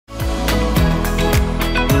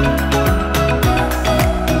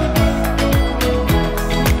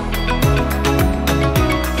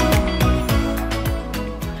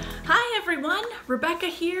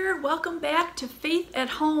here. Welcome back to Faith at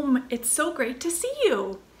Home. It's so great to see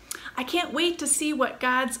you. I can't wait to see what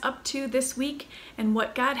God's up to this week and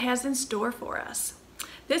what God has in store for us.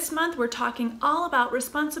 This month we're talking all about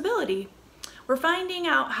responsibility. We're finding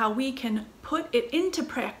out how we can put it into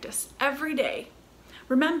practice every day.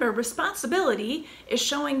 Remember, responsibility is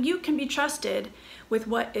showing you can be trusted with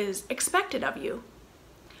what is expected of you.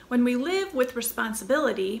 When we live with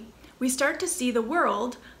responsibility, we start to see the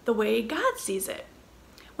world the way God sees it.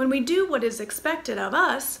 When we do what is expected of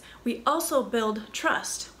us, we also build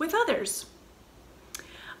trust with others.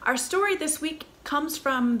 Our story this week comes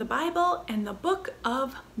from the Bible and the book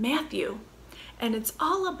of Matthew, and it's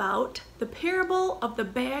all about the parable of the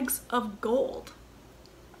bags of gold.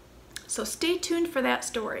 So stay tuned for that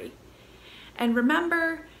story. And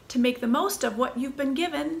remember to make the most of what you've been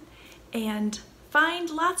given and find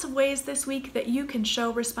lots of ways this week that you can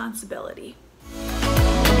show responsibility.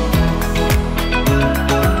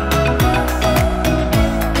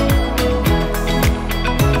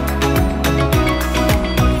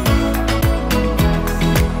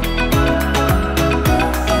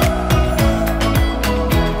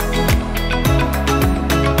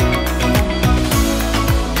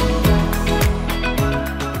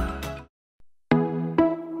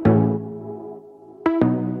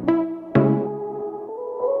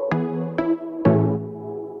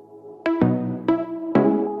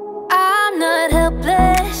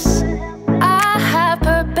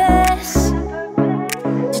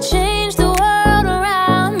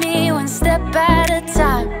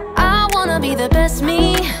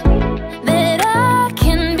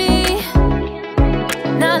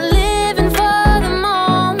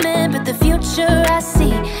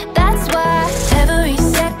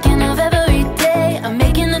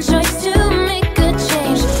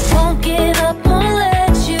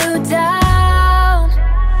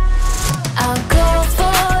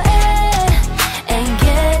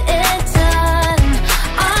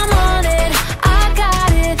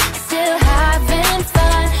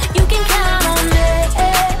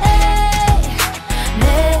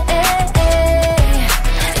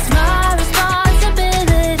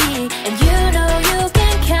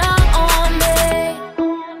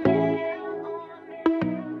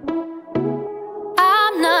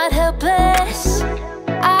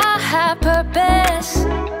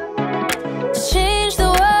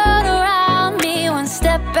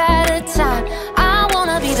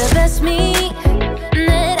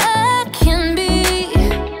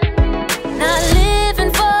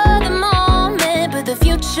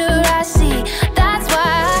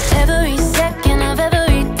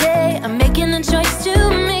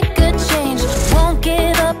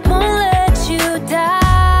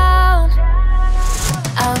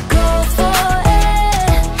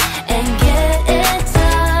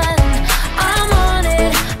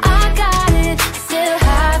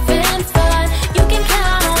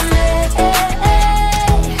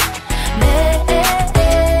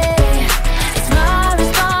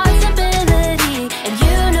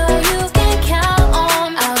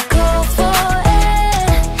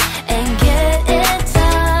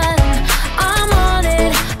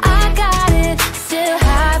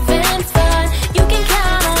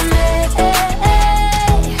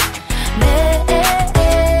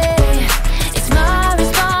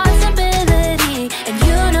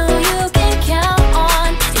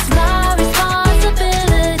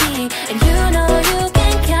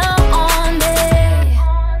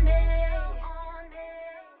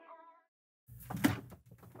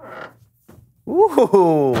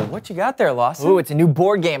 Ooh, what you got there, Lawson? Ooh, it's a new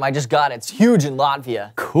board game I just got. It's huge in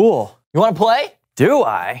Latvia. Cool. You want to play? Do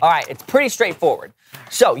I? All right, it's pretty straightforward.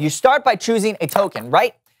 So you start by choosing a token,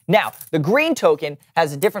 right? Now, the green token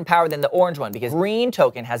has a different power than the orange one because green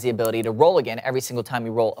token has the ability to roll again every single time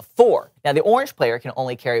you roll a 4. Now, the orange player can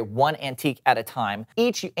only carry one antique at a time.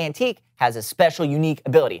 Each antique has a special, unique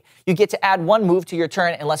ability. You get to add one move to your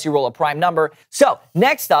turn unless you roll a prime number. So,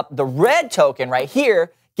 next up, the red token right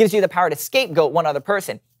here gives you the power to scapegoat one other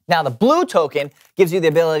person. Now, the blue token gives you the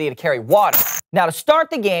ability to carry water. Now, to start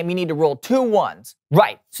the game, you need to roll 2 ones.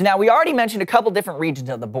 Right, so now we already mentioned a couple different regions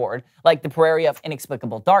of the board, like the Prairie of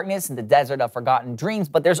Inexplicable Darkness and the Desert of Forgotten Dreams,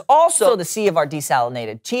 but there's also the Sea of Our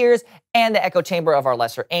Desalinated Tears and the Echo Chamber of Our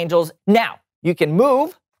Lesser Angels. Now, you can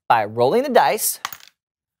move by rolling the dice,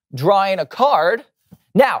 drawing a card.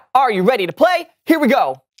 Now, are you ready to play? Here we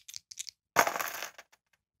go.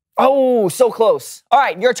 Oh, so close. All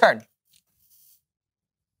right, your turn.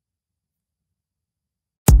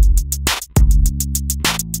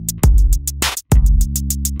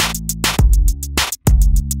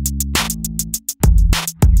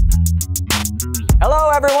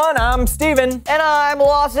 everyone, I'm Steven. And I'm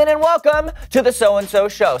Lawson, and welcome to the So-and-So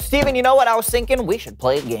Show. Steven, you know what? I was thinking we should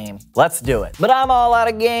play a game. Let's do it. But I'm all out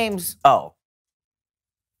of games. Oh.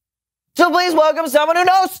 So please welcome someone who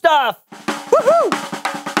knows stuff. Woohoo!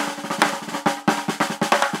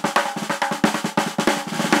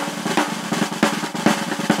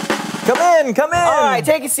 Come in. All right,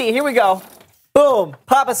 take a seat. Here we go. Boom.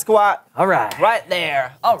 Papa squat. All right. Right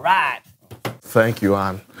there. All right. Thank you.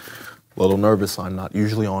 I'm a little nervous. I'm not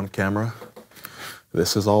usually on camera.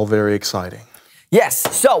 This is all very exciting. Yes.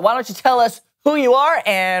 So why don't you tell us who you are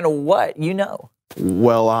and what you know?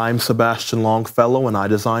 Well, I'm Sebastian Longfellow, and I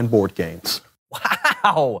design board games.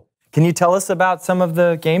 Wow. Can you tell us about some of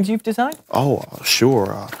the games you've designed? Oh,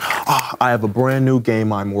 sure. I have a brand new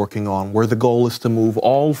game I'm working on where the goal is to move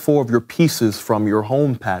all 4 of your pieces from your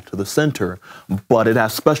home pad to the center, but it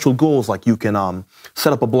has special goals like you can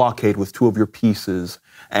set up a blockade with 2 of your pieces,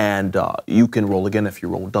 and you can roll again if you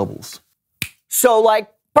roll doubles. So like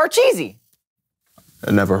Parcheesi.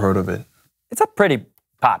 I never heard of it. It's a pretty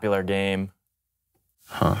popular game.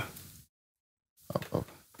 Huh.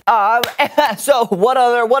 So what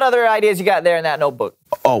other ideas you got there in that notebook?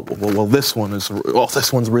 Oh, well, this one's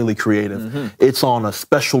really creative. Mm-hmm. It's on a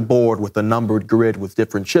special board with a numbered grid with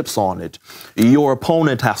different ships on it. Your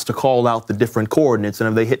opponent has to call out the different coordinates, and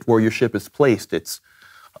if they hit where your ship is placed, it's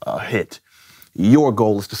a hit. Your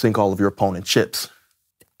goal is to sink all of your opponent's ships.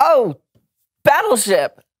 Oh,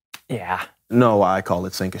 Battleship. Yeah, No, I call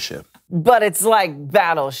it sink a ship. But it's like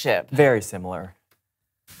Battleship. very similar.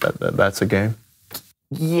 That's a game?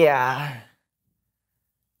 Yeah.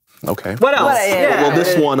 Okay. What else? Well,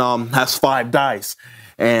 this one has 5 dice.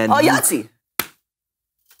 And Oh, Yahtzee.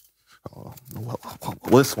 Well,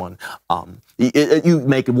 this one, you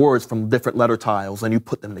make words from different letter tiles and you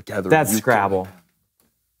put them together. That's You Scrabble.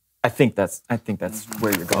 I think that's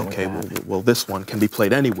where you're going. Okay, with that. well, this one can be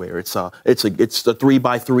played anywhere. It's a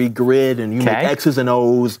 3x3 grid, and you make X's and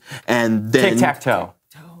O's, and then Tic-tac-toe.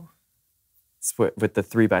 With the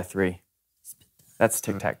 3x3. That's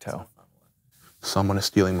tic-tac-toe. Someone is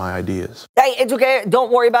stealing my ideas. Hey, it's okay.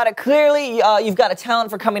 Don't worry about it. Clearly, you've got a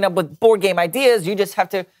talent for coming up with board game ideas. You just have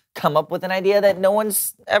to come up with an idea that no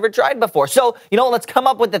one's ever tried before. So, let's come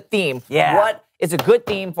up with a theme. Yeah. What is a good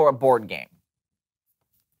theme for a board game?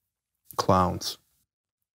 Clowns.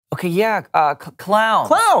 Okay, yeah, clowns.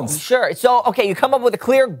 Clowns! Sure. So, okay, you come up with a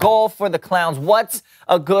clear goal for the clowns. What's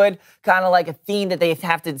a good kind of like a theme that they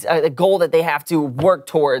have to, a goal that they have to work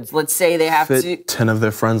towards? Let's say they have to. Fit 10 of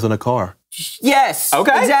their friends in a car. Yes.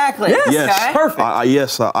 Okay. Exactly. Yes. Yes. Okay. Perfect.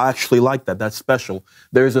 Yes, I actually like that. That's special.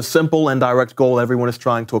 There's a simple and direct goal everyone is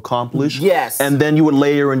trying to accomplish. Yes. And then you would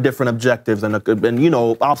layer in different objectives and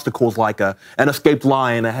obstacles like an escaped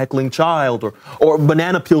lion, a heckling child, or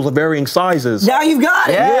banana peels of varying sizes. Now you've got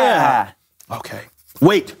it. Yeah. Okay.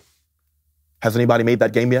 Wait. Has anybody made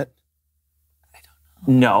that game yet?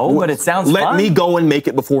 No, but it sounds Let fun. me go and make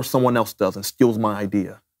it before someone else does and steals my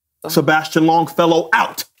idea. Sebastian Longfellow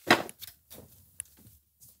out.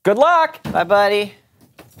 Good luck. Bye, buddy.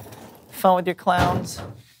 Fun with your clowns.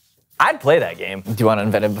 I'd play that game. Do you want to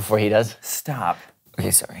invent it before he does? Stop. Okay,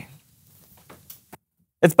 sorry.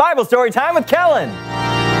 It's Bible story time with Kellen.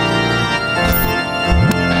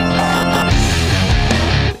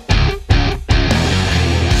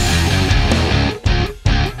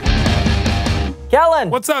 Kellen.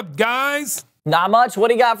 What's up, guys? Not much. What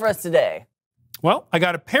do you got for us today? Well, I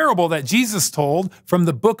got a parable that Jesus told from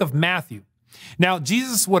the book of Matthew. Now,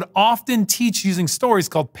 Jesus would often teach using stories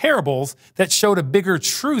called parables that showed a bigger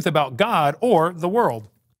truth about God or the world.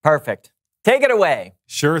 Perfect. Take it away.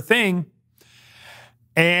 Sure thing.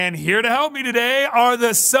 And here to help me today are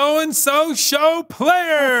the So-and-So Show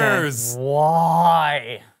players.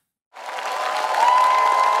 Why?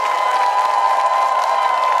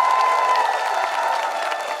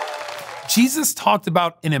 Jesus talked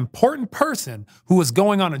about an important person who was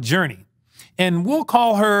going on a journey, and we'll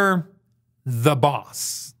call her the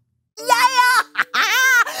boss. Yeah,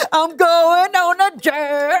 I'm going on a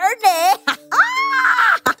journey.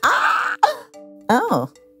 Oh,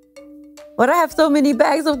 but I have so many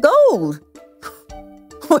bags of gold.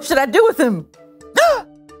 What should I do with them?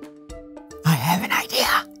 I have an idea.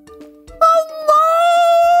 A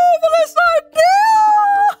marvelous idea!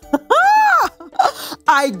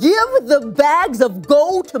 I give the bags of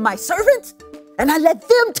gold to my servants, and I let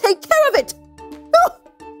them take care of it.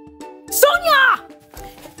 Sonia!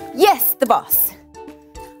 Yes, the boss.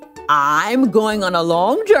 I'm going on a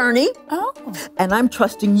long journey. Oh. And I'm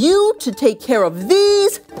trusting you to take care of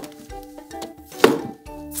these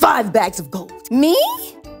 5 bags of gold. Me?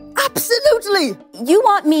 Absolutely. You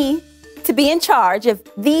want me to be in charge of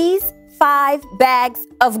these 5 bags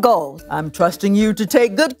of gold. I'm trusting you to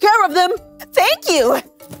take good care of them. Thank you.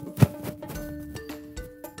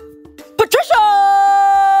 Patricia!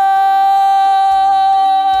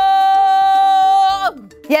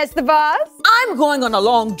 Yes, the boss? I'm going on a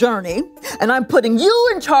long journey, and I'm putting you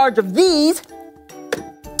in charge of these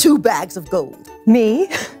 2 bags of gold. Me?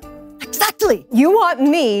 Exactly. You want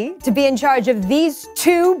me to be in charge of these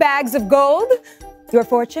 2 bags of gold? Your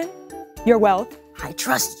fortune? Your wealth? I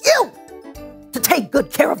trust you to take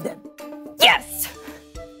good care of them. Yes!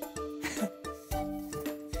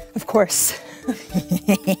 Of course.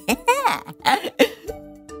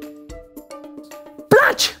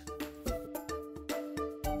 Blanche!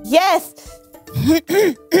 Yes.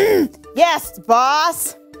 Yes,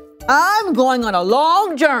 boss. I'm going on a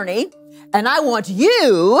long journey, and I want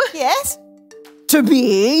you Yes. to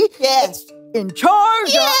be Yes. in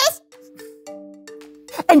charge Yes.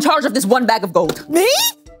 in charge of this 1 bag of gold. Me?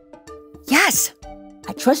 Yes,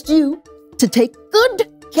 I trust you to take good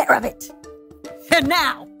care of it. And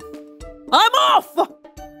now, I'm off!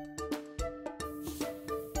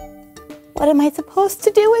 What am I supposed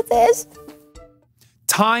to do with this?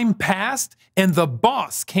 Time passed, and the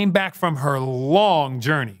boss came back from her long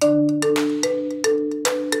journey.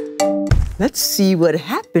 Let's see what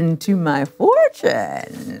happened to my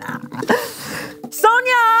fortune.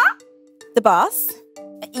 Sonia! The boss?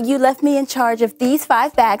 You left me in charge of these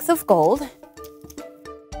 5 bags of gold.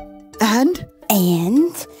 And?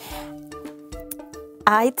 And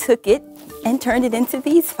I took it and turned it into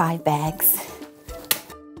these 5 bags.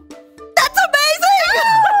 That's amazing!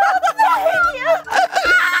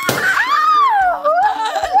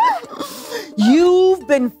 You've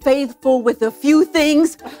been faithful with a few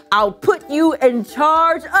things. I'll put you in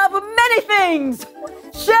charge of many things.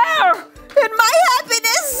 Share in my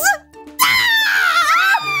happiness.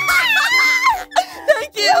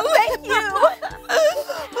 Thank you. Thank you.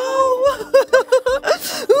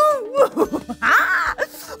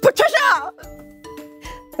 Patricia!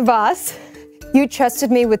 Boss, you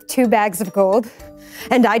trusted me with 2 bags of gold,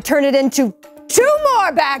 and I turned it into 2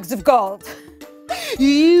 more bags of gold.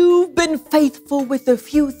 You've been faithful with a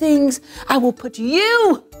few things. I will put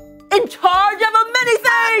you in charge of many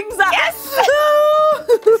things. Yes!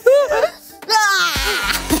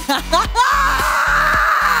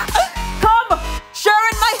 Come, share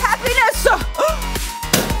in my happiness.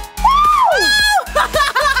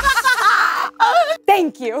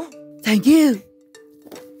 Thank you. Thank you.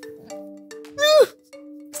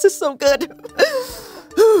 This is so good.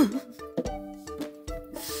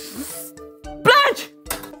 Blanche!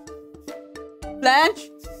 Blanche?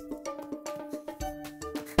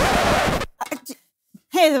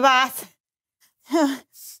 Hey, the boss.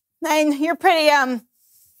 And you're pretty,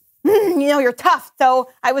 you're tough. So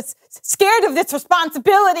I was scared of this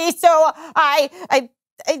responsibility. So I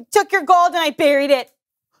took your gold and I buried it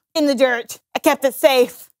in the dirt. I kept it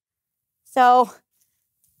safe. So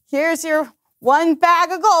here's your 1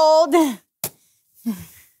 bag of gold.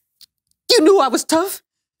 You knew I was tough,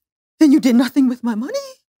 and you did nothing with my money.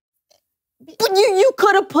 But you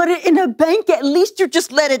could have put it in a bank. At least you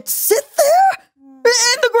just let it sit there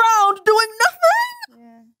in the ground doing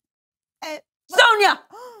nothing. Sonia!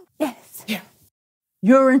 Yes.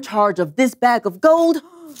 You're in charge of this bag of gold,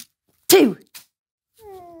 too.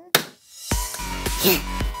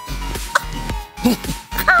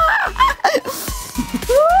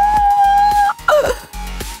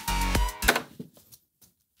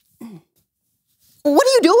 What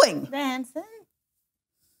are you doing? Dancing.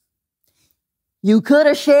 You could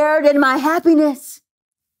have shared in my happiness,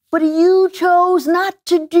 but you chose not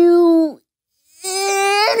to do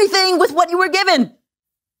anything with what you were given.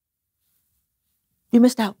 You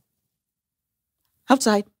missed out.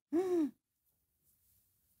 Outside.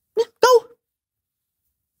 Go.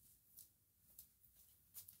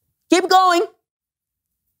 Keep going.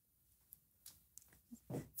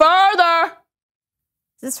 Further.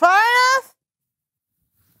 Is this far enough?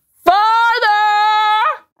 Further.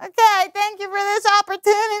 Okay, thank you for this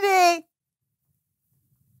opportunity.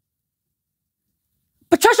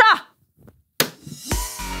 Patricia!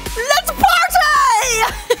 Let's party!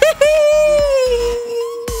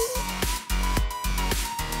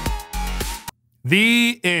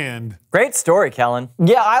 The end. Great story, Kellen.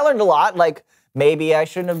 Yeah, I learned a lot. Like, maybe I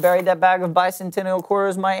shouldn't have buried that bag of bicentennial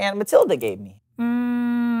quarters my Aunt Matilda gave me.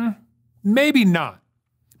 Maybe not.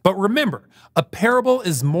 But remember, a parable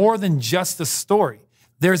is more than just a story.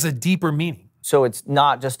 There's a deeper meaning. So it's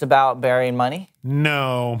not just about burying money?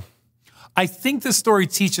 No. I think this story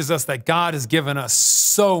teaches us that God has given us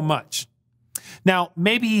so much. Now,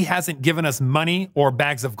 maybe he hasn't given us money or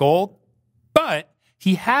bags of gold, but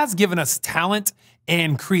He has given us talent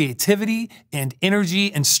and creativity and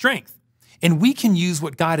energy and strength. And we can use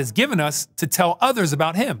what God has given us to tell others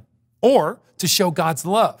about Him or to show God's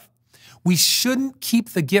love. We shouldn't keep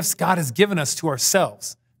the gifts God has given us to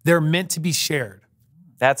ourselves. They're meant to be shared.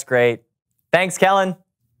 That's great. Thanks, Kellen.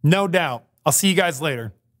 No doubt. I'll see you guys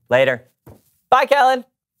later. Later. Bye, Kellen.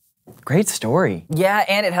 Great story. Yeah,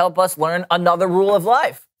 and it helped us learn another rule of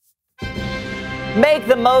life. Make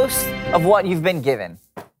the most of what you've been given.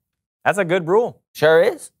 That's a good rule. Sure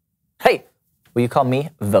is. Hey, will you call me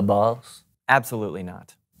the boss? Absolutely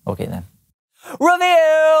not. Okay, then.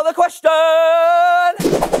 Reveal the question!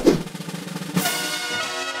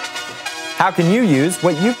 How can you use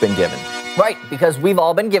what you've been given? Right, because we've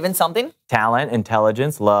all been given something. Talent,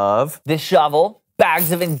 intelligence, love. This shovel,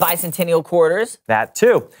 bags of bicentennial quarters. That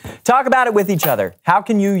too. Talk about it with each other. How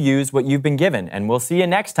can you use what you've been given? And we'll see you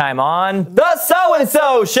next time on The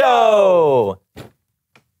So-and-So Show!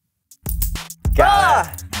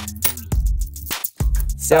 Ah!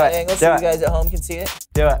 Do it. So you guys at home can see it.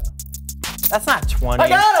 Do it. That's not 20. I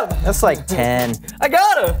got him! That's like 10. I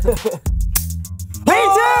got him! Me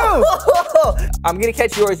too! I'm gonna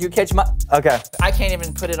catch yours, you catch my... Okay, I can't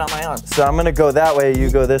even put it on my arm. so I'm gonna go that way, you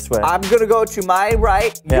go this way. I'm gonna go to my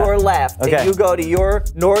right, Yeah. your left. Okay. And you go to your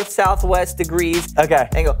north-southwest degrees. Okay.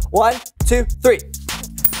 And go 1, 2, 3.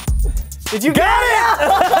 Did you get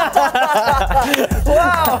it?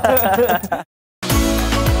 Wow!